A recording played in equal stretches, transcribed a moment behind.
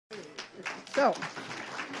So,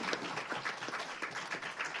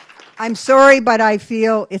 I'm sorry, but I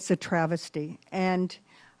feel it's a travesty. And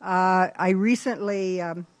I recently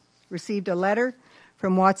received a letter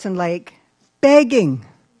from Watson Lake begging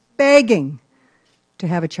to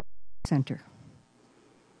have a child center.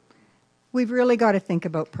 We've really got to think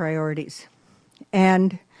about priorities.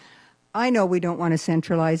 And I know we don't want to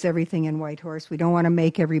centralize everything in Whitehorse. We don't want to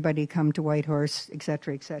make everybody come to Whitehorse, et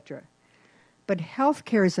cetera, et cetera. But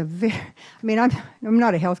healthcare is I'm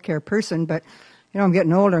not a healthcare person, but I'm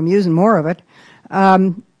getting older, I'm using more of it.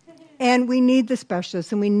 And we need the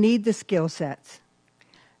specialists and we need the skill sets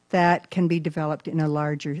that can be developed in a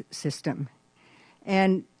larger system.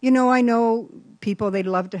 And, I know people, they'd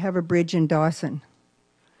love to have a bridge in Dawson.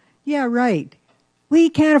 Yeah, right. We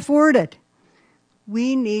can't afford it.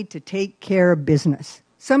 We need to take care of business.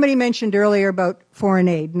 Somebody mentioned earlier about foreign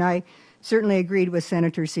aid, and I certainly agreed with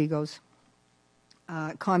Senator Segal's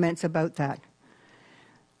comments about that.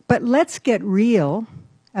 But let's get real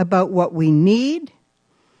about what we need,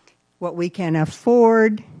 what we can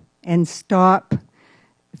afford, and stop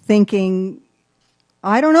thinking,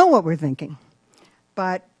 I don't know what we're thinking.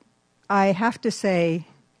 But I have to say,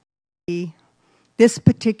 this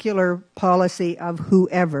particular policy of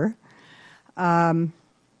whoever, and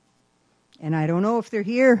I don't know if they're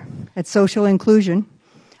here at Social Inclusion,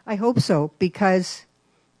 I hope so, because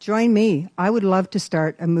join me, I would love to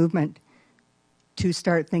start a movement to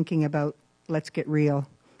start thinking about let's get real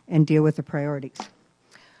and deal with the priorities.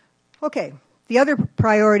 Okay, the other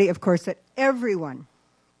priority, of course, that everyone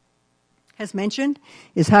has mentioned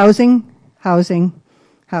is housing, housing,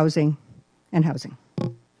 housing, and housing.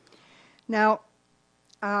 Now,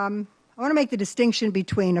 I want to make the distinction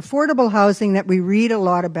between affordable housing that we read a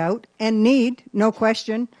lot about and need, no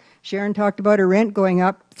question. Sharon talked about her rent going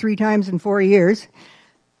up 3 times in 4 years.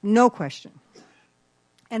 No question.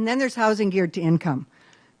 And then there's housing geared to income.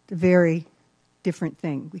 It's a very different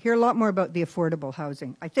thing. We hear a lot more about the affordable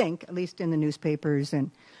housing, I think, at least in the newspapers.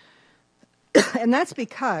 And that's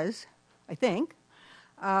because, I think,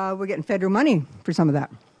 we're getting federal money for some of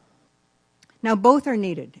that. Now, both are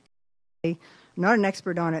needed. I'm not an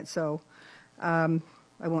expert on it, so I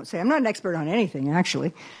won't say. I'm not an expert on anything,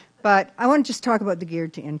 actually. But I want to just talk about the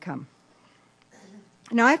geared to income.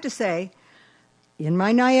 Now, I have to say, in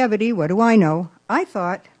my naivety, what do I know? I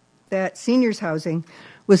thought that seniors' housing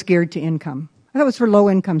was geared to income. I thought it was for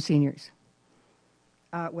low-income seniors.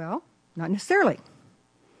 Well, not necessarily.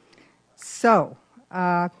 So,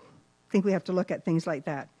 I think we have to look at things like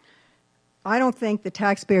that. I don't think the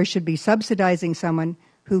taxpayer should be subsidizing someone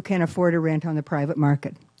who can afford a rent on the private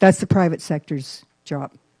market. That's the private sector's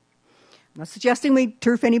job. I'm not suggesting we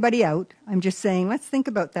turf anybody out. I'm just saying let's think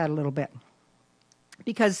about that a little bit.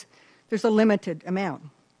 Because there's a limited amount.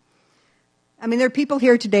 I mean, there are people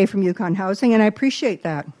here today from Yukon Housing, and I appreciate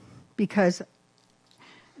that because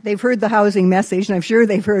they've heard the housing message, and I'm sure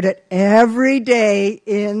they've heard it every day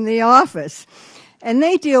in the office. And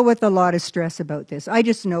they deal with a lot of stress about this. I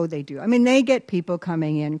just know they do. I mean, they get people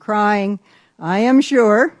coming in crying. I am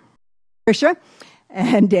sure, Tricia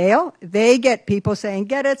and Dale, they get people saying,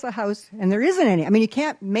 get it's a house, and there isn't any. I mean, you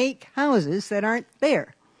can't make houses that aren't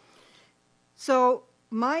there. So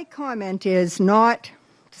my comment is not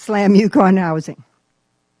to slam Yukon Housing.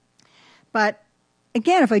 But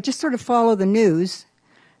again, if I just sort of follow the news,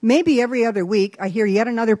 maybe every other week I hear yet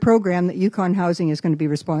another program that Yukon Housing is going to be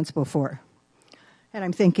responsible for. And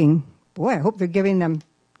I'm thinking, boy, I hope they're giving them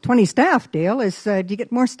 20 staff, Dale. Do you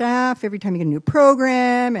get more staff every time you get a new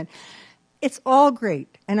program? And it's all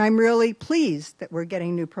great. And I'm really pleased that we're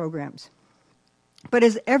getting new programs. But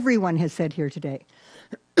as everyone has said here today,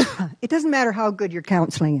 it doesn't matter how good your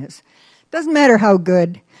counseling is. It doesn't matter how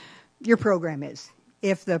good your program is.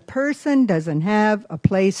 If the person doesn't have a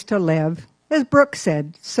place to live, as Brooke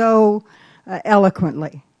said so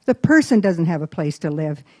eloquently, the person doesn't have a place to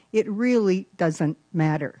live, it really doesn't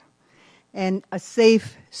matter. And a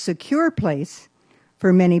safe, secure place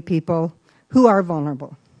for many people who are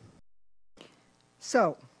vulnerable.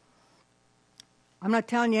 So, I'm not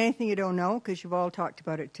telling you anything you don't know because you've all talked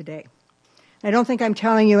about it today. I don't think I'm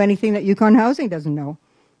telling you anything that Yukon Housing doesn't know,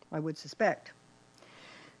 I would suspect.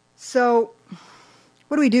 So,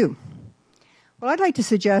 what do we do? Well, I'd like to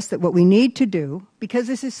suggest that what we need to do, because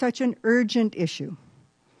this is such an urgent issue,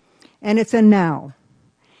 and it's a now,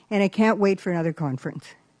 and I can't wait for another conference,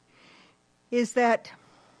 is that,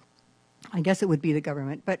 I guess it would be the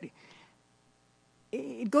government, but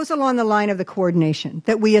it goes along the line of the coordination,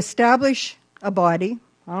 that we establish a body,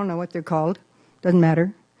 I don't know what they're called, doesn't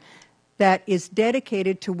matter, that is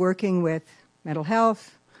dedicated to working with mental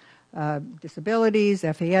health, disabilities,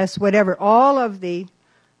 FAS, whatever, all of the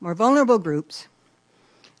more vulnerable groups,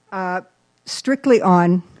 strictly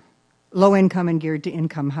on low-income and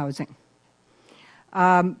geared-to-income housing.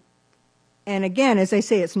 And again, as I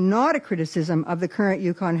say, it's not a criticism of the current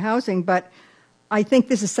Yukon housing, but I think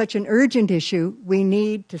this is such an urgent issue, we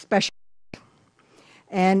need to specialize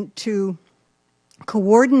and to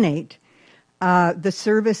coordinate the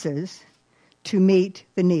services to meet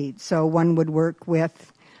the needs. So one would work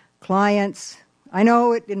with clients. I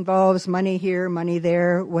know it involves money here, money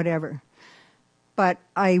there, whatever. But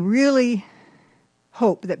I really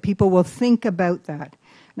hope that people will think about that.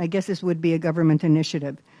 And I guess this would be a government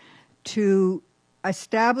initiative to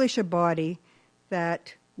establish a body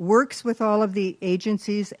that works with all of the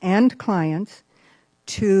agencies and clients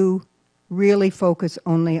to really focus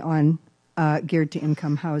only on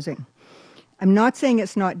geared-to-income housing. I'm not saying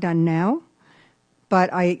it's not done now, but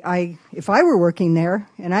if I were working there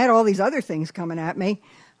and I had all these other things coming at me,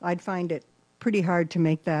 I'd find it pretty hard to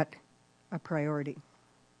make that a priority,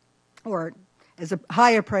 or as a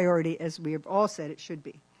higher priority as we have all said it should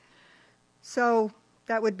be. So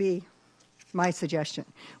that would be my suggestion.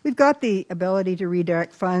 We've got the ability to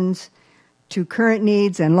redirect funds to current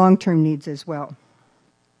needs and long-term needs as well.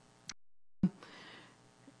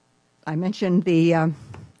 I mentioned the,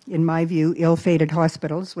 in my view, ill-fated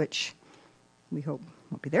hospitals, which we hope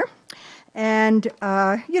won't be there. And,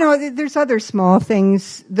 there's other small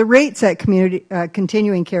things. The rates at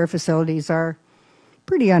continuing care facilities are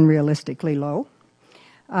pretty unrealistically low.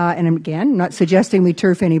 And again, I'm not suggesting we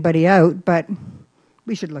turf anybody out, but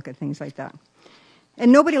we should look at things like that.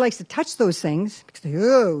 And nobody likes to touch those things because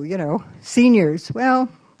they, seniors. Well,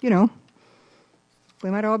 we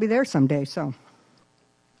might all be there someday. So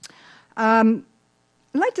I'd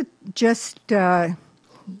like to just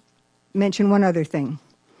mention one other thing,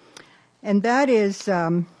 and that is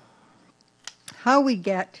how we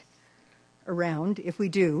get around, if we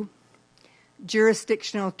do,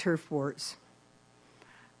 jurisdictional turf wars.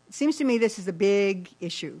 It seems to me this is a big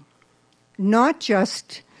issue, not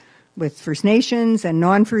just with First Nations and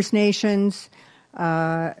non-First Nations,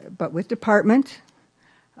 but with department,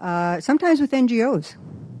 sometimes with NGOs.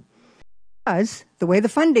 Because the way the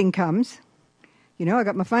funding comes, I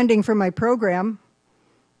got my funding from my program,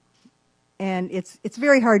 and it's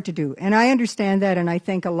very hard to do. And I understand that, and I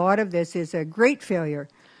think a lot of this is a great failure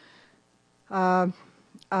of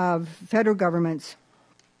federal governments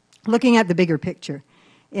looking at the bigger picture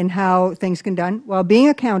in how things can be done while being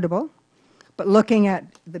accountable, but looking at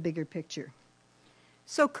the bigger picture.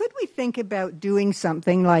 So could we think about doing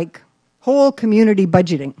something like whole community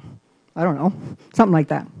budgeting? I don't know, something like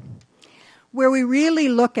that, where we really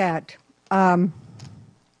look at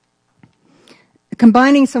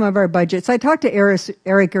combining some of our budgets. I talked to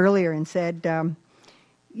Eric earlier and said,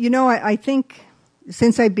 I think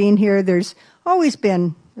since I've been here, there's always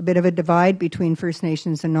been a bit of a divide between First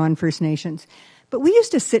Nations and non-First Nations. But we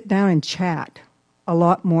used to sit down and chat a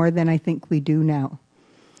lot more than I think we do now.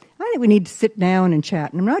 I think we need to sit down and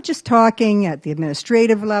chat. And I'm not just talking at the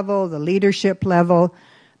administrative level, the leadership level,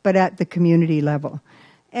 but at the community level.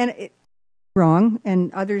 And it's wrong,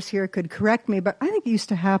 and others here could correct me, but I think it used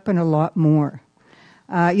to happen a lot more.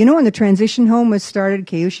 When the transition home was started,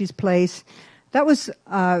 Kayushi's Place, that was,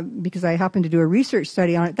 because I happened to do a research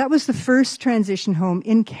study on it, that was the first transition home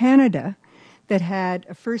in Canada that had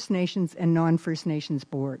a First Nations and non-First Nations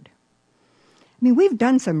board. I mean, we've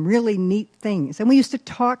done some really neat things, and we used to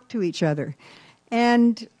talk to each other.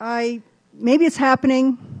 And maybe it's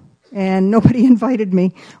happening, and nobody invited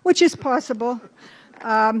me, which is possible,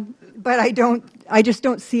 but I just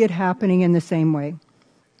don't see it happening in the same way.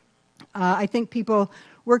 I think people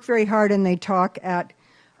work very hard and they talk at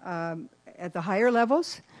the higher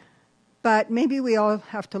levels, but maybe we all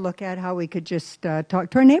have to look at how we could just talk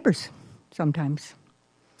to our neighbors sometimes.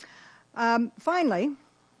 Finally,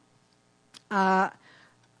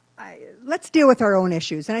 let's deal with our own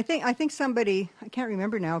issues. And I think somebody, I can't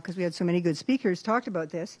remember now because we had so many good speakers, talked about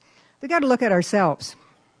this. We've got to look at ourselves.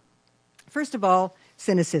 First of all,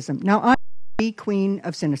 cynicism. Now, I'm the queen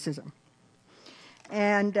of cynicism.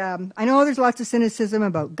 And I know there's lots of cynicism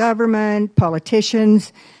about government,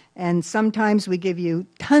 politicians, and sometimes we give you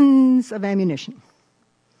tons of ammunition.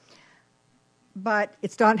 But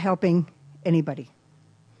it's not helping anybody.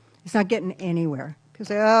 It's not getting anywhere. People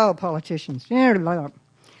say, oh, politicians.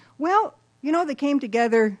 Well, they came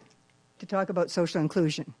together to talk about social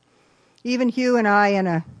inclusion. Even Hugh and I, on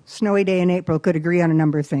a snowy day in April, could agree on a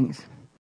number of things.